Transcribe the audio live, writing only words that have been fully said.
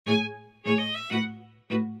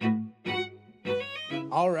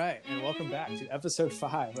All right, and welcome back to episode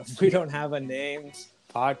 5 of We Don't Have a Named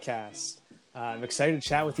podcast. I'm excited to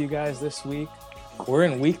chat with you guys this week. We're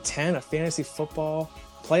in week 10 of fantasy football.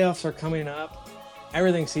 Playoffs are coming up.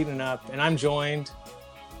 Everything's heating up, and I'm joined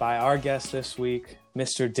by our guest this week,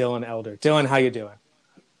 Mr. Dylan Elder. Dylan, how you doing?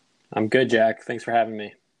 I'm good, Jack. Thanks for having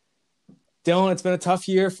me. Dylan, it's been a tough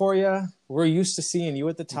year for you. We're used to seeing you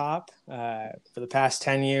at the top for the past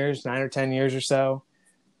 10 years, 9 or 10 years or so.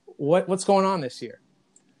 What's going on this year?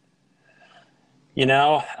 You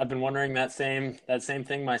know, I've been wondering that same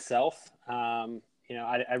thing myself. I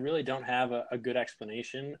really don't have a good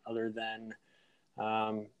explanation other than,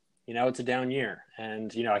 it's a down year.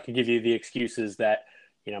 And, I can give you the excuses that,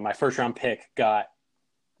 my first round pick got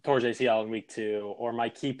towards ACL in week 2, or my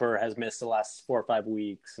keeper has missed the last 4 or 5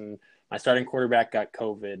 weeks, and my starting quarterback got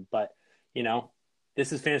COVID. But,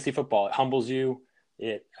 this is fantasy football. It humbles you.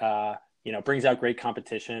 It, brings out great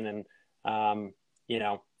competition. And,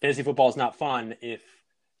 fantasy football is not fun if,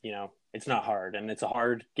 it's not hard, and it's a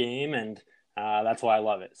hard game. And that's why I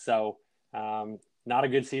love it. So not a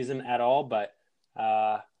good season at all, but,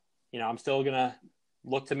 I'm still going to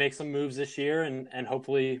look to make some moves this year and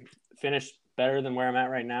hopefully finish better than where I'm at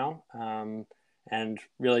right now. And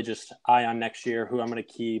really just eye on next year, who I'm going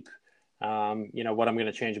to keep, what I'm going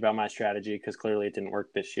to change about my strategy, because clearly it didn't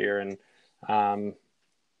work this year. And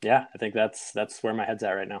I think that's where my head's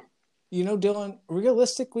at right now. Dylan,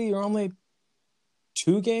 realistically, you're only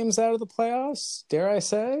 2 games out of the playoffs, dare I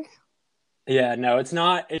say? Yeah, no, it's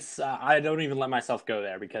not. It's I don't even let myself go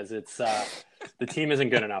there because it's the team isn't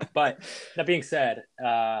good enough. But that being said,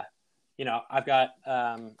 I've got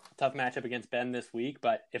a tough matchup against Ben this week.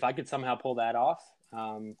 But if I could somehow pull that off,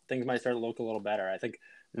 things might start to look a little better, I think.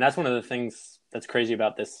 And that's one of the things that's crazy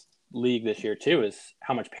about this league this year too, is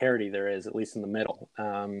how much parity there is, at least in the middle,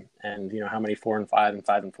 and how many 4-5 and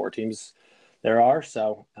 5-4 teams there are.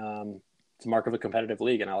 So it's a mark of a competitive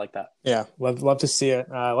league, and I like that. Yeah, love to see it.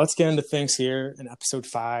 Let's get into things here in episode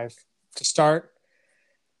 5. To start,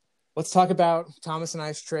 let's talk about Thomas and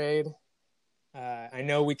I's trade. I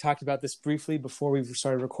know we talked about this briefly before we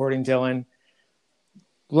started recording, Dylan.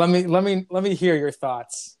 Let me hear your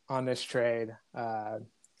thoughts on this trade. Let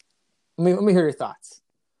me hear your thoughts.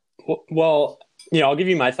 Well, I'll give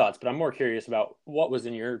you my thoughts, but I'm more curious about what was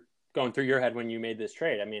going through your head when you made this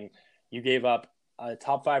trade. I mean, you gave up a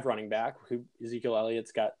top 5 running back, who Ezekiel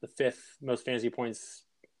Elliott's got the 5th most fantasy points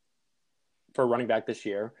for a running back this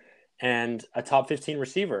year, and a top 15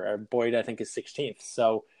 receiver. Boyd, I think, is 16th.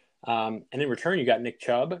 So, and in return, you got Nick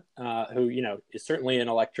Chubb, who, is certainly an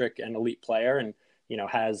electric and elite player and,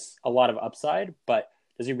 has a lot of upside, but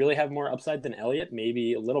does he really have more upside than Elliott?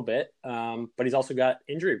 Maybe a little bit, but he's also got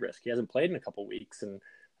injury risk. He hasn't played in a couple weeks,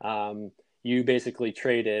 and you basically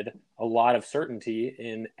traded a lot of certainty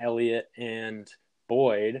in Elliott and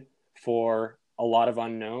Boyd for a lot of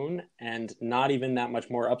unknown and not even that much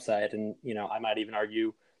more upside. And, I might even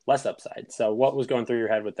argue less upside. So what was going through your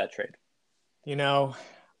head with that trade?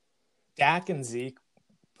 Dak and Zeke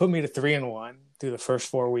put me to 3-1 through the first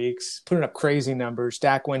 4 weeks, putting up crazy numbers.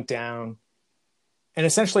 Dak went down. And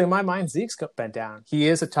essentially, in my mind, Zeke's been down. He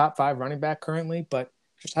is a top 5 running back currently, but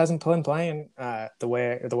just hasn't been playing the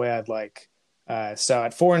way I'd like. So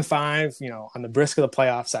at 4-5, on the brisk of the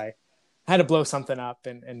playoffs, I had to blow something up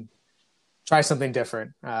and try something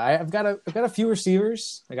different. I've got a few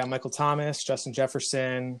receivers. I got Michael Thomas, Justin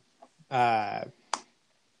Jefferson, and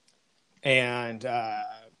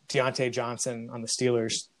Deontay Johnson on the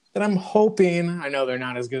Steelers. That I'm hoping, I know they're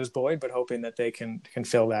not as good as Boyd, but hoping that they can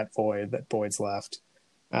fill that void that Boyd's left.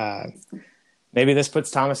 Maybe this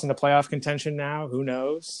puts Thomas into playoff contention now. Who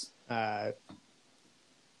knows? But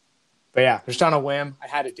yeah, just on a whim, I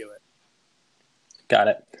had to do it. Got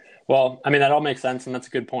it. Well, I mean, that all makes sense, and that's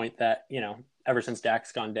a good point that, ever since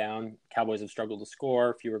Dak's gone down, Cowboys have struggled to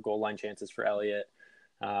score, fewer goal line chances for Elliott,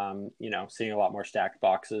 seeing a lot more stacked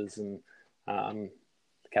boxes, and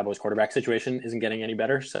Cowboys quarterback situation isn't getting any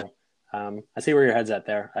better. So I see where your head's at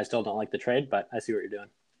there. I still don't like the trade, but I see what you're doing.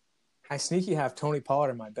 I sneaky have Tony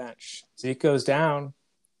Pollard on my bench. Zeke goes down.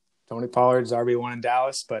 Tony Pollard's RB1 in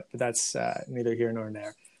Dallas, but that's neither here nor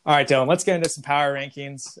there. All right, Dylan, let's get into some power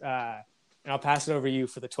rankings. And I'll pass it over to you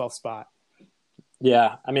for the 12th spot.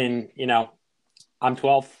 Yeah, I mean, I'm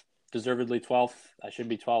 12th, deservedly 12th. I should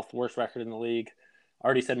be 12th, worst record in the league.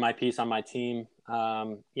 Already said my piece on my team.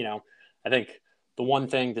 I think the one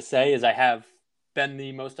thing to say is I have been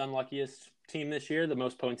the most unluckiest team this year, the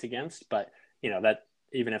most points against. But, that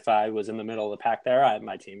even if I was in the middle of the pack there,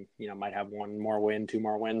 my team, might have 1 more win, 2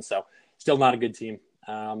 more wins. So still not a good team.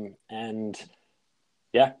 And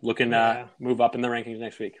yeah, looking Yeah. move up in the rankings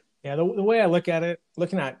next week. Yeah, the way I look at it,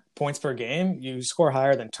 looking at points per game, you score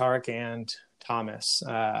higher than Tarek and Thomas.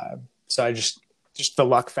 So I just the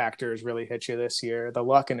luck factors really hit you this year. The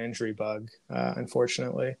luck and injury bug,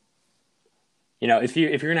 unfortunately. If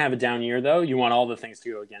you're gonna have a down year though, you want all the things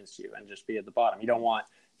to go against you and just be at the bottom. You don't want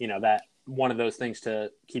that one of those things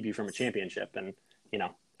to keep you from a championship. And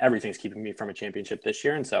everything's keeping me from a championship this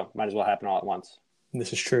year, and so might as well happen all at once.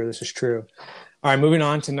 This is true. This is true. All right, moving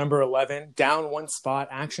on to number 11, down one spot,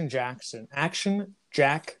 Action Jackson. Action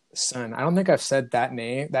Jackson. I don't think I've said that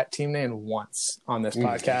team name once on this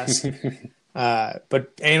podcast.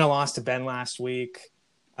 But Anna lost to Ben last week.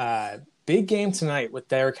 Big game tonight with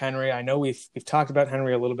Derrick Henry. I know we've talked about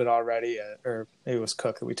Henry a little bit already, or maybe it was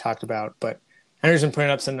Cook that we talked about, but Henry's been putting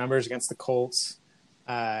up some numbers against the Colts.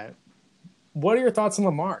 What are your thoughts on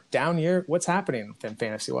Lamar? Down year, what's happening with him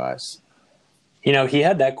fantasy-wise? He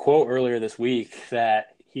had that quote earlier this week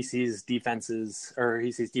that he sees defenses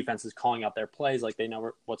calling out their plays like they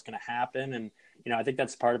know what's going to happen. And, I think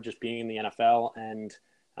that's part of just being in the NFL and,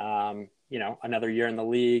 another year in the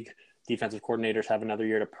league. Defensive coordinators have another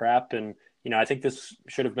year to prep. And, I think this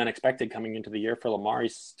should have been expected coming into the year for Lamar.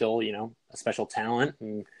 He's still, a special talent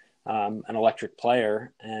and an electric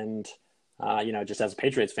player. And, just as a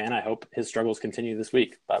Patriots fan, I hope his struggles continue this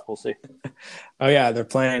week, but we'll see. Oh, yeah, they're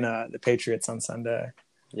playing the Patriots on Sunday.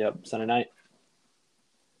 Yep, Sunday night.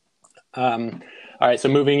 All right, so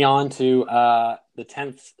moving on to the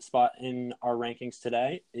 10th spot in our rankings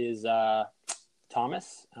today is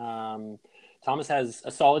Thomas. Thomas has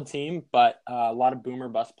a solid team, but a lot of boomer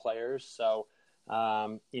bust players. So,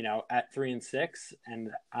 at 3-6, and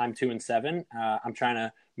I'm 2-7. I'm trying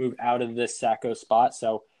to move out of this Sacco spot.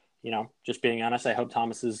 So, just being honest, I hope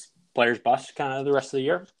Thomas's players bust kind of the rest of the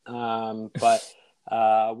year. But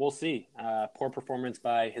we'll see. Poor performance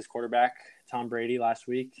by his quarterback, Tom Brady, last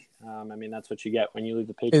week. That's what you get when you leave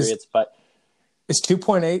the Patriots. But is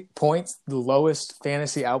 2.8 points the lowest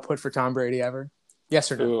fantasy output for Tom Brady ever?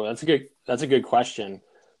 Yes or no? Ooh, that's a good question.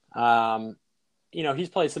 He's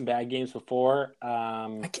played some bad games before.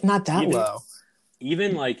 Not that low.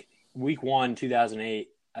 Even like week 1, 2008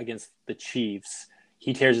 against the Chiefs,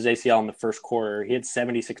 he tears his ACL in the first quarter. He had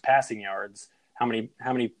 76 passing yards. How many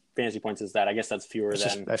fantasy points is that? I guess that's fewer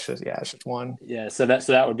than. It's just one. Yeah, so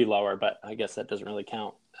that would be lower, but I guess that doesn't really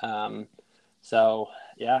count. Brutal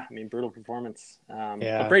performance.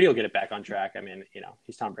 But Brady will get it back on track.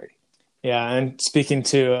 He's Tom Brady. Yeah, and speaking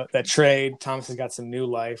to that trade, Thomas has got some new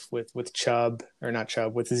life with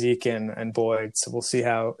Zeke and Boyd. So we'll see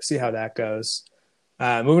how that goes.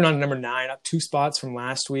 Moving on to number 9, up 2 spots from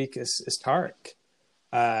last week is Tarek.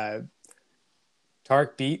 Tarek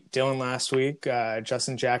beat Dylan last week.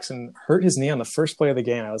 Justin Jackson hurt his knee on the first play of the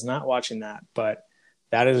game. I was not watching that, but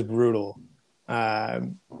that is brutal. I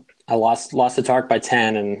lost to Tarek by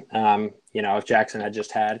 10, and if Jackson had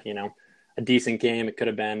just had a decent game, it could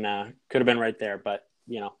have been right there. But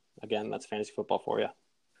again, that's fantasy football for you.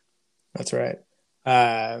 That's right.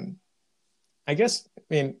 I guess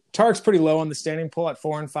Tarek's pretty low on the standing poll at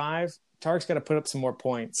 4 and 5. Tarek's got to put up some more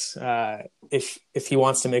points if he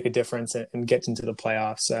wants to make a difference and get into the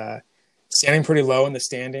playoffs. Standing pretty low in the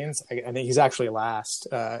standings. I think he's actually last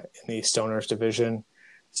in the Stoners division.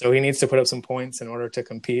 So he needs to put up some points in order to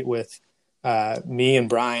compete with me and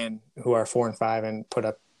Brian, who are 4 and 5, and put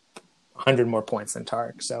up 100 more points than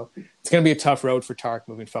Tarek. So it's going to be a tough road for Tarek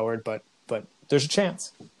moving forward, but there's a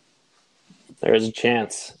chance. There is a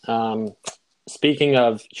chance. Speaking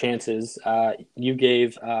of chances, you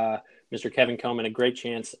gave Mr. Kevin Coleman a great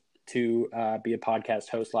chance to be a podcast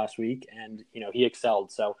host last week, and he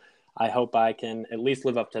excelled. So I hope I can at least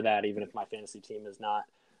live up to that, even if my fantasy team is not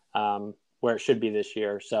where it should be this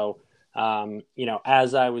year. So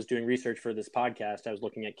as I was doing research for this podcast, I was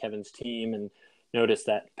looking at Kevin's team and noticed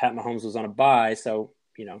that Pat Mahomes was on a bye, so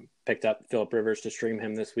picked up Phillip Rivers to stream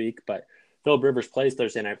him this week. But Phillip Rivers plays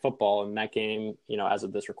Thursday Night Football, and that game, as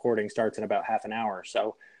of this recording, starts in about half an hour.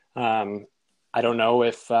 So I don't know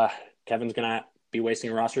if Kevin's going to be wasting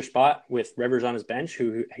a roster spot with Rivers on his bench,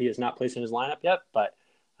 who he has not placed in his lineup yet, but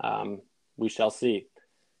we shall see.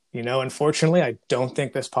 Unfortunately, I don't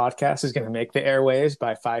think this podcast is going to make the airwaves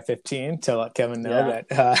by 5:15 to let Kevin know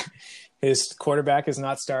that his quarterback is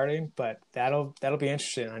not starting, but that'll be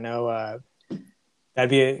interesting. I know that'd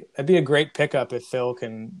be a great pickup if Phil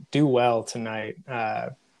can do well tonight.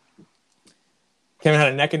 Kevin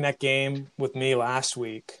had a neck and neck game with me last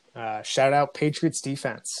week. Shout out Patriots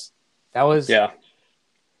defense. That was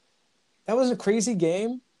a crazy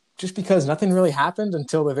game just because nothing really happened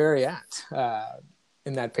until the very end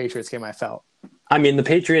in that Patriots game, I felt. The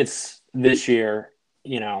Patriots this year,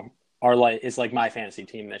 is like my fantasy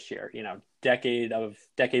team this year.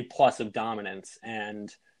 Decade plus of dominance,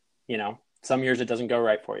 and some years it doesn't go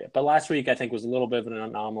right for you. But last week I think was a little bit of an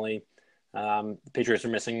anomaly. The Patriots are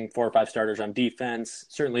missing 4 or 5 starters on defense.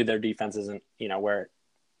 Certainly their defense isn't where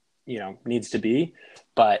it needs to be,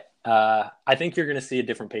 but I think you're going to see a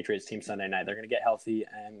different Patriots team Sunday night. They're going to get healthy,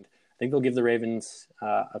 and I think they'll give the Ravens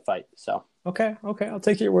a fight. So okay, I'll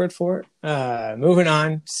take your word for it. Moving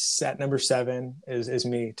on, at number 7 is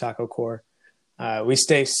me, Taco Core. We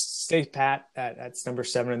stay pat at number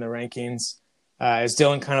 7 in the rankings. As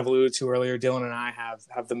Dylan kind of alluded to earlier, Dylan and I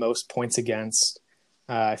have the most points against.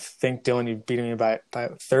 I think, Dylan, you beat me by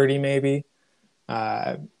 30 maybe.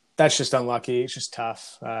 That's just unlucky. It's just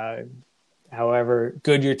tough. However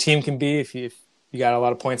good your team can be, if you got a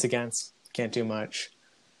lot of points against, can't do much.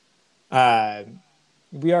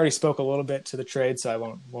 We already spoke a little bit to the trade, so I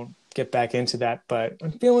won't get back into that. But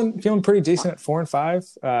I'm feeling pretty decent at 4 and 5.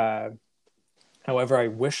 However, I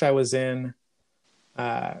wish I was in.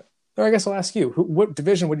 Or I guess I'll ask you, what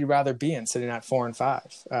division would you rather be in, sitting at 4 and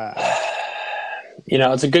 5?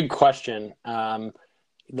 It's a good question. The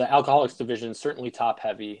Alcoholics division is certainly top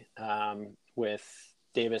heavy, with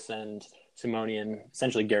Davis and Simonian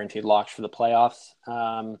essentially guaranteed locks for the playoffs.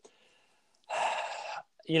 I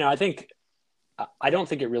don't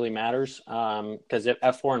think it really matters, because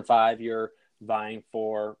at 4 and 5, you're vying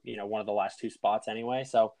for, one of the last 2 spots anyway.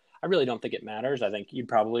 So I really don't think it matters. I think you'd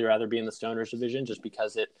probably rather be in the Stoners division, just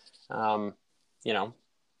because it,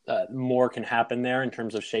 more can happen there in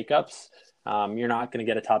terms of shakeups. You're not going to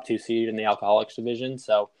get a top 2 seed in the Alcoholics division.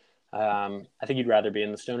 So I think you'd rather be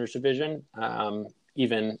in the Stoners division.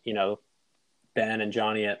 Even, Ben and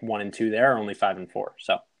Johnny at 1 and 2 there are only 5 and 4.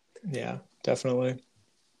 So yeah, definitely.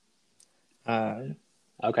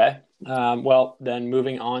 Okay. Well, then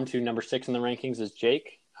moving on to number 6 in the rankings is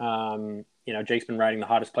Jake. Jake's been riding the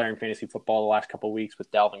hottest player in fantasy football the last couple of weeks with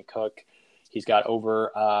Dalvin Cook. He's got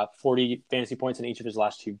over 40 fantasy points in each of his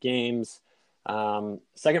last 2 games.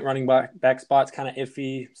 Second running back spot's kind of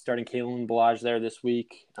iffy, starting Kalen Ballage there this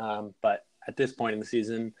week. But at this point in the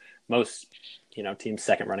season, most teams'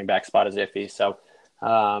 second running back spot is iffy. So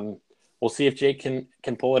we'll see if Jake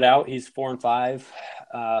can pull it out. He's 4 and 5,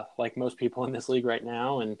 like most people in this league right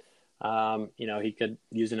now, and he could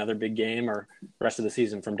use another big game or the rest of the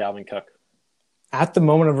season from Dalvin Cook. At the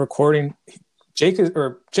moment of recording, Jake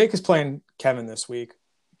is playing Kevin this week.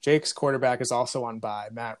 Jake's quarterback is also on bye,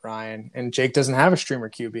 Matt Ryan, and Jake doesn't have a streamer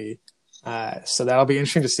QB. So that'll be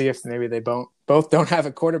interesting to see if maybe they both don't have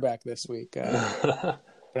a quarterback this week.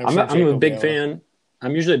 I'm a big fan.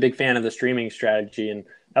 I'm usually a big fan of the streaming strategy, and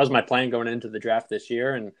that was my plan going into the draft this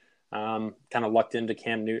year. And kind of lucked into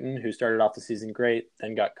Cam Newton, who started off the season great,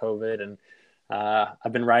 then got COVID, and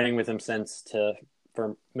I've been riding with him since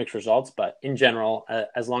for mixed results. But in general,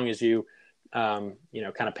 as long as you kind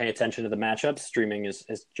of pay attention to the matchups, streaming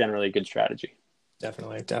is generally a good strategy.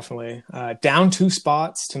 Definitely. Down 2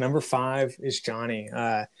 spots to number 5 is Johnny.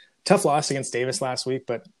 Tough loss against Davis last week,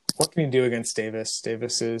 but what can you do against Davis?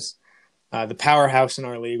 Davis is the powerhouse in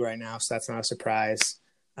our league right now, so that's not a surprise.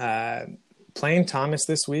 Playing Thomas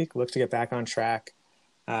this week, look to get back on track.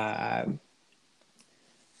 The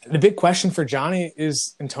big question for Johnny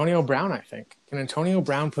is Antonio Brown, I think. Can Antonio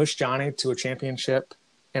Brown push Johnny to a championship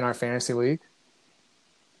in our fantasy league?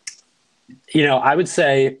 I would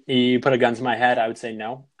say, you put a gun to my head, I would say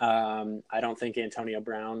no. I don't think Antonio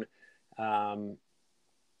Brown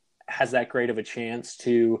has that great of a chance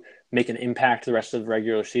to make an impact the rest of the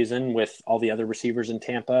regular season with all the other receivers in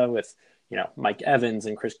Tampa, with Mike Evans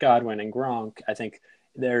and Chris Godwin and Gronk. I think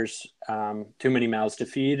there's too many mouths to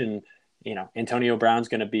feed, and Antonio Brown's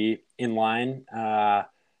going to be in line,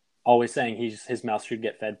 always saying his mouth should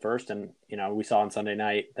get fed first. And we saw on Sunday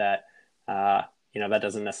night that that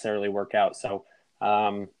doesn't necessarily work out. So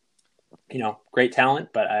great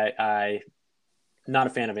talent, but I not a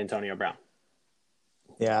fan of Antonio Brown.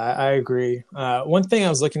 Yeah, I agree. One thing I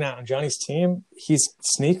was looking at on Johnny's team, he's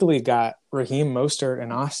sneakily got Raheem Mostert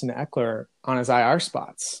and Austin Eckler on his IR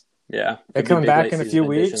spots. Yeah. They're coming back in a few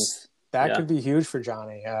weeks. That could be huge for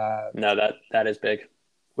Johnny. No, that is big.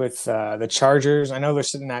 With the Chargers, I know they're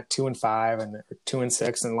sitting at 2 and 5 and 2 and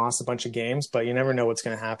 6 and lost a bunch of games, but you never know what's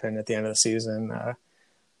going to happen at the end of the season.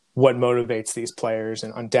 What motivates these players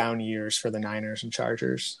and on down years for the Niners and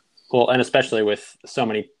Chargers? Well, and especially with so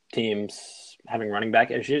many teams having running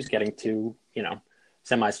back issues, getting 2,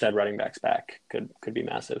 semi-stud running backs back could be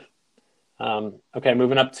massive. Okay,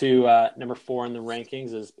 moving up to number 4 in the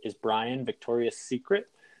rankings is Brian, Victoria's Secret.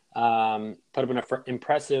 Put up an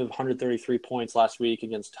impressive 133 points last week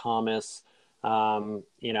against Thomas.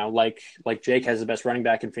 Like Jake has the best running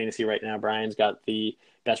back in fantasy right now. Brian's got the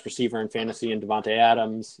best receiver in fantasy in Devontae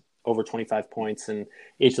Adams, over 25 points in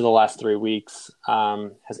each of the last 3 weeks.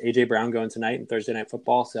 Has AJ Brown going tonight in Thursday Night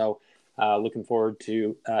Football, so looking forward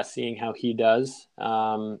to seeing how he does.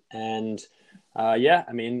 As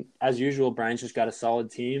usual, Brian's just got a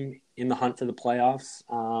solid team in the hunt for the playoffs,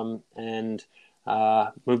 and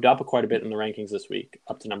moved up quite a bit in the rankings this week,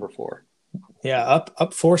 up to number 4. Yeah,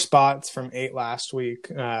 up 4 spots from 8 last week.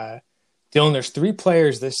 Dylan, there's 3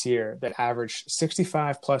 players this year that averaged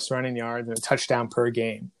 65 plus running yards and a touchdown per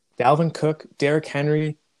game. Dalvin Cook, Derrick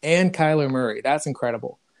Henry, and Kyler Murray. That's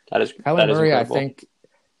incredible. Kyler Murray, I think,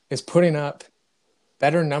 is putting up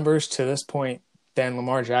better numbers to this point than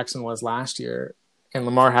Lamar Jackson was last year. And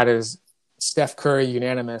Lamar had his Steph Curry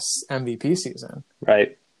unanimous MVP season.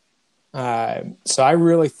 Right. So I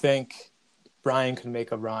really think Brian can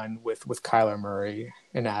make a run with Kyler Murray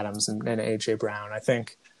and Adams and AJ Brown. I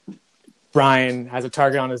think Brian has a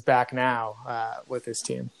target on his back now with his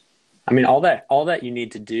team. I mean, all that you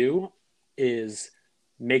need to do is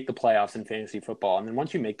make the playoffs in fantasy football. And then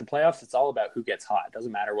once you make the playoffs, it's all about who gets hot. It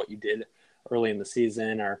doesn't matter what you did early in the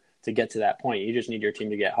season or to get to that point. You just need your team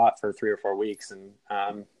to get hot for 3 or 4 weeks, and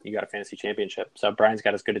you got a fantasy championship. So Brian's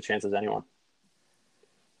got as good a chance as anyone.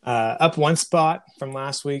 Up 1 spot from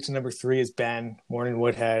last week to number 3 is Ben Morning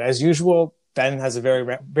Woodhead. As usual, Ben has a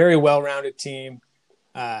very, very well-rounded team,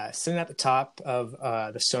 sitting at the top of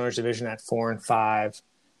the Stoners division at 4-5.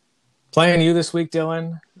 Playing you this week,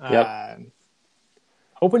 Dylan. Yep.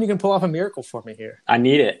 Hoping you can pull off a miracle for me here. I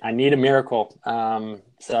need it. I need a miracle.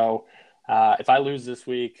 So if I lose this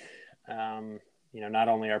week, not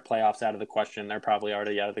only are playoffs out of the question, they're probably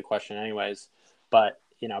already out of the question anyways, but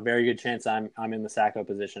very good chance I'm in the Sacco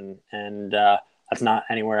position, and that's not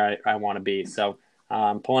anywhere I want to be. So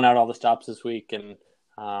pulling out all the stops this week, and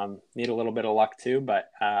need a little bit of luck too,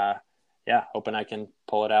 but hoping I can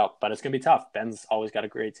pull it out. But it's going to be tough. Ben's always got a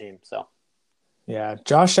great team. So yeah,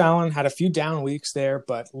 Josh Allen had a few down weeks there,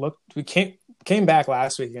 but we came back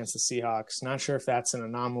last week against the Seahawks. Not sure if that's an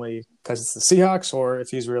anomaly because it's the Seahawks or if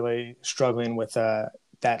he's really struggling with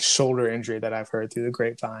that shoulder injury that I've heard through the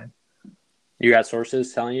grapevine. You got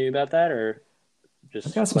sources telling you about that, or just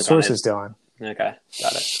I got some sources, Dylan. Okay,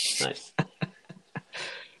 got it. Nice.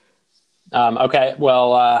 Okay,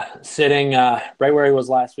 well, sitting right where he was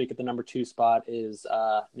last week at the number 2 spot is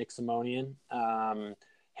Nick Simonian. Him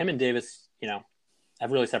and Davis,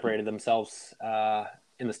 have really separated themselves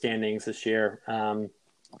in the standings this year.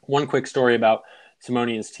 One quick story about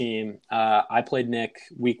Simonian's team. I played Nick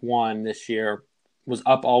week 1 this year, was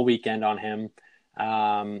up all weekend on him.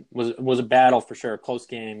 Was a battle for sure. Close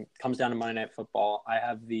game. Comes down to Monday Night Football. I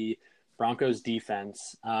have the Broncos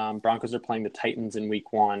defense. Broncos are playing the Titans in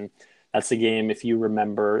week 1. That's the game, if you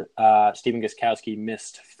remember, Stephen Gostkowski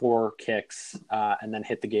missed 4 kicks and then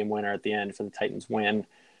hit the game winner at the end for the Titans win.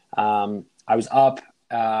 I was up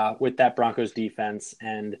with that Broncos defense,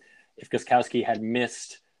 and if Gostkowski had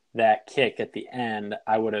missed that kick at the end,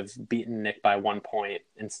 I would have beaten Nick by 1 point.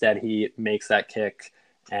 Instead, he makes that kick,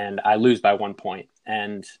 and I lose by 1 point.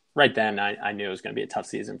 And right then, I knew it was going to be a tough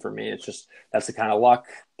season for me. It's just that's the kind of luck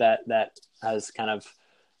that has kind of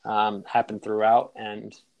happened throughout.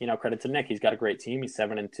 And credit to Nick, he's got a great team. He's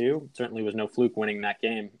 7-2. Certainly was no fluke winning that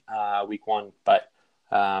game week 1, but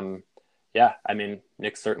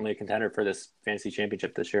Nick's certainly a contender for this fantasy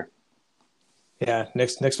championship this year. Yeah,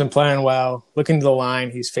 Nick's been playing well. Looking to the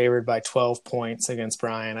line, he's favored by 12 points against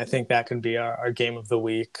Brian. I think that could be our game of the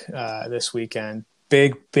week this weekend.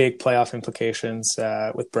 Big playoff implications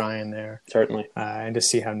with Brian there. Certainly. And to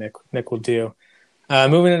see how Nick will do.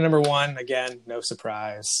 Moving to number 1, again, no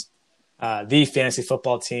surprise. The fantasy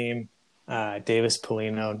football team, Davis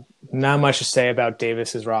Polino. Not much to say about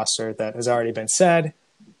Davis's roster that has already been said.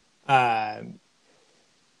 Dylan,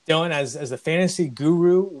 as the fantasy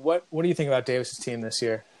guru, what do you think about Davis's team this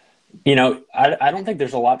year? I don't think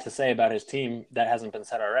there's a lot to say about his team that hasn't been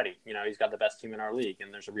said already. He's got the best team in our league,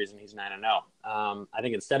 and there's a reason he's 9-0. I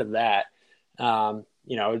think instead of that,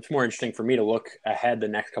 it's more interesting for me to look ahead the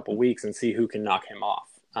next couple weeks and see who can knock him off.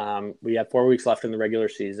 We have 4 weeks left in the regular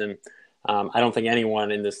season. I don't think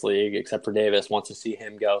anyone in this league, except for Davis, wants to see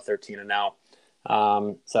him go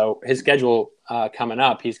 13-0. So his schedule coming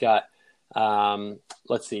up, he's got,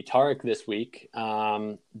 Tarek this week,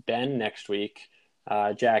 Ben next week.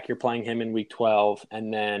 Jack, you're playing him in week 12,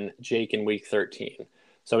 and then Jake in week 13.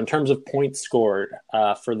 So in terms of points scored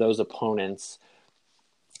for those opponents,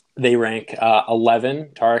 they rank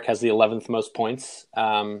 11. Tarek has the 11th most points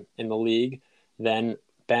in the league. Then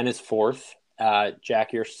Ben is 4th.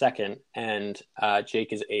 Jack, you're 2nd, and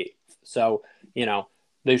Jake is 8th. So,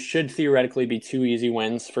 They should theoretically be 2 easy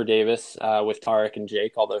wins for Davis with Tarek and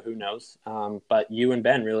Jake, although who knows. But you and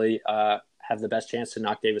Ben really have the best chance to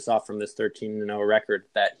knock Davis off from this 13-0 record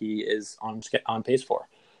that he is on pace for.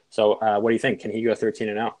 So what do you think? Can he go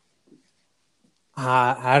 13-0?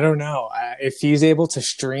 I don't know. If he's able to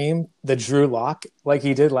stream the Drew Lock like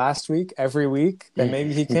he did last week, every week, then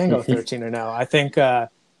maybe he can go 13-0. I think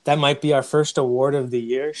that might be our first award of the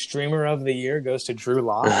year. Streamer of the year goes to Drew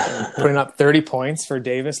Lock, putting up 30 points for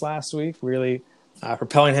Davis last week, really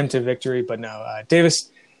propelling him to victory. But no, Davis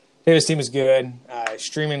team is good,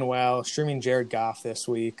 streaming well, streaming Jared Goff this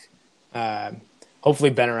week. Hopefully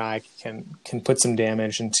Ben or I can put some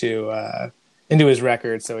damage into his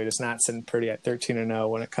record, so he does not sit pretty at 13-0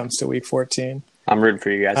 when it comes to week 14. I'm rooting for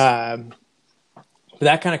you guys. But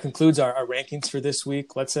that kind of concludes our rankings for this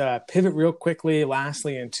week. Let's pivot real quickly,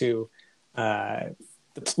 lastly, into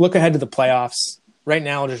look ahead to the playoffs. Right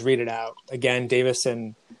now, I'll just read it out. Again, Davis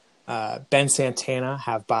and Ben Santana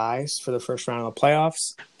have buys for the first round of the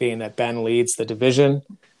playoffs, being that Ben leads the division,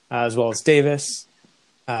 as well as Davis.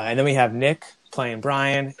 And then we have Nick playing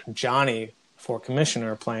Brian, and Johnny for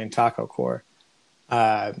commissioner playing Taco Core.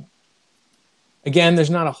 Again, there's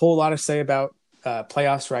not a whole lot to say about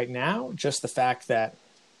playoffs right now, just the fact that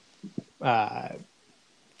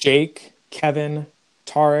Jake, Kevin,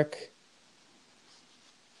 Tarek,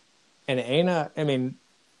 and Aina, I mean,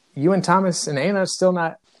 you and Thomas and Aina still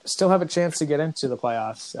have a chance to get into the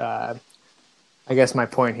playoffs. I guess my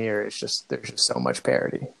point here is just there's just so much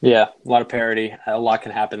parity. Yeah, a lot of parity. A lot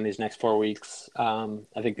can happen these next 4 weeks. I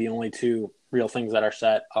think the only 2 real things that are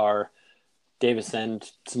set are Davis and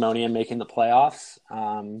Simonian making the playoffs.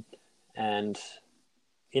 And,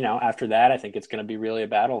 after that, I think it's going to be really a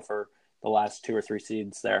battle for the last 2 or 3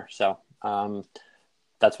 seeds there. So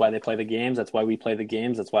that's why they play the games. That's why we play the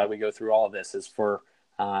games. That's why we go through all of this, is for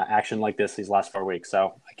action like this these last 4 weeks.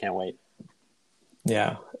 So I can't wait.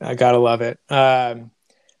 Yeah, I gotta love it. Dylan,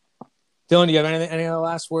 do you have any other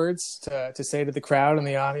last words to say to the crowd and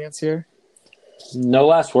the audience here? No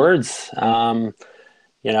last words. Love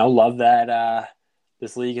that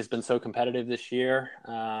this league has been so competitive this year.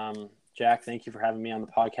 Jack, thank you for having me on the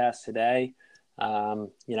podcast today.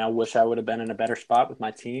 Wish I would have been in a better spot with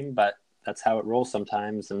my team, but that's how it rolls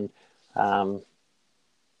sometimes. And,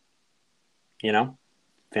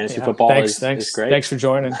 fantasy football is great. Thanks for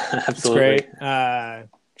joining. Absolutely. It's great.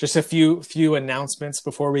 Just a few announcements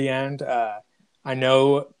before we end. I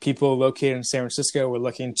know people located in San Francisco were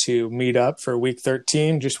looking to meet up for week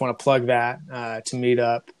 13. Just want to plug that to meet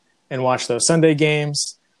up and watch those Sunday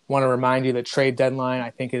games. Want to remind you that trade deadline, I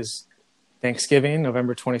think, is Thanksgiving,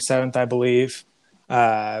 November 27th, I believe.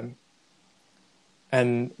 And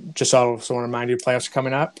just also want to remind you playoffs are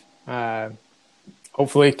coming up.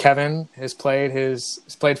 Hopefully Kevin has played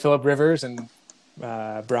Phillip Rivers, and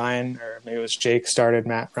Brian, or maybe it was Jake, started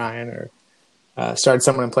Matt Ryan, or started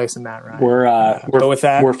someone in place of Matt Ryan. But with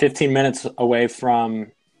that, we're 15 minutes away from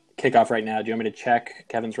kickoff right now. Do you want me to check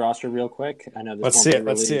Kevin's roster real quick? I know this.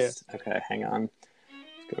 Let's see it. Okay, hang on.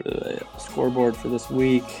 Let's go to the scoreboard for this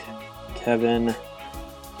week. Kevin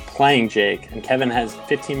playing Jake, and Kevin has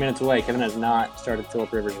 15 minutes away. Kevin has not started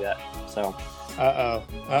Phillip Rivers yet. So.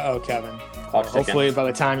 Kevin. Hopefully by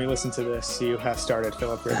the time you listen to this, you have started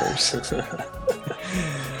Phillip Rivers.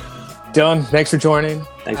 Dylan, thanks for joining.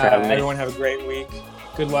 Thanks for having me. Everyone have a great week.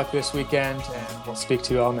 Good luck this weekend, and we'll speak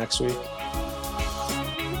to you all next week.